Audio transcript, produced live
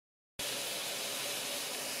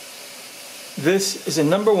This is a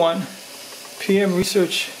 #1 PM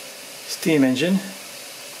Research steam engine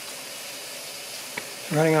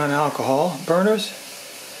running on alcohol burners.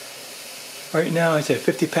 Right now it's at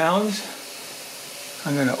 50 pounds.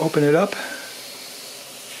 I'm going to open it up.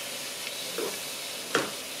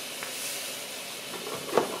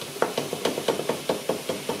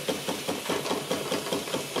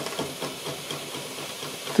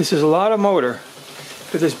 This is a lot of motor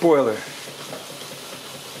for this boiler.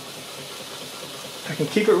 I can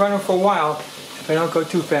keep it running for a while if I don't go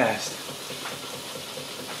too fast.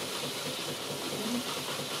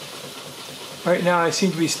 Right now I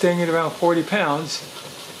seem to be staying at around 40 pounds,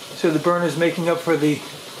 so the burner is making up for the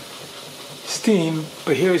steam,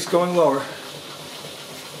 but here it's going lower.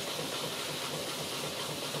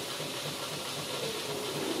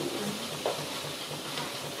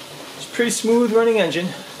 It's a pretty smooth running engine.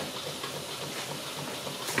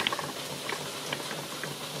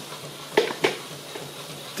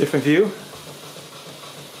 Different view.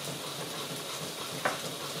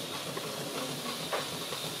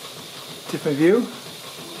 Different view.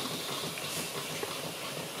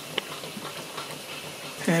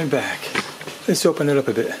 And back. Let's open it up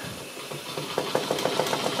a bit.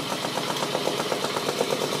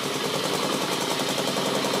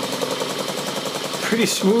 Pretty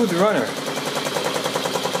smooth runner.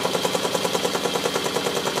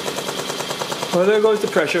 Well, there goes the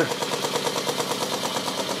pressure.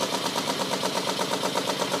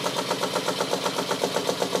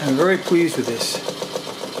 I'm very pleased with this.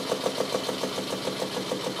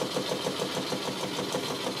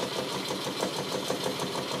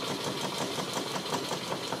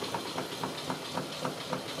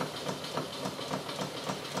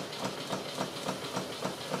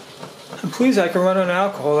 I'm pleased I can run on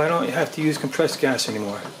alcohol. I don't have to use compressed gas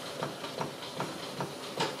anymore.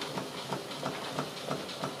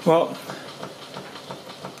 Well,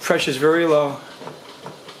 pressure's very low.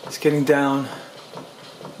 It's getting down.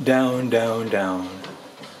 Down, down, down.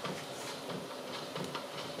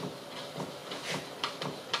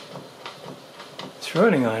 It's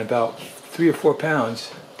running on about 3 or 4 pounds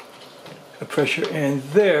of pressure, and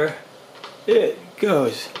there it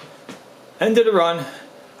goes. End of the run.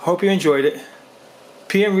 Hope you enjoyed it.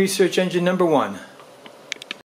 PM Research Engine #1.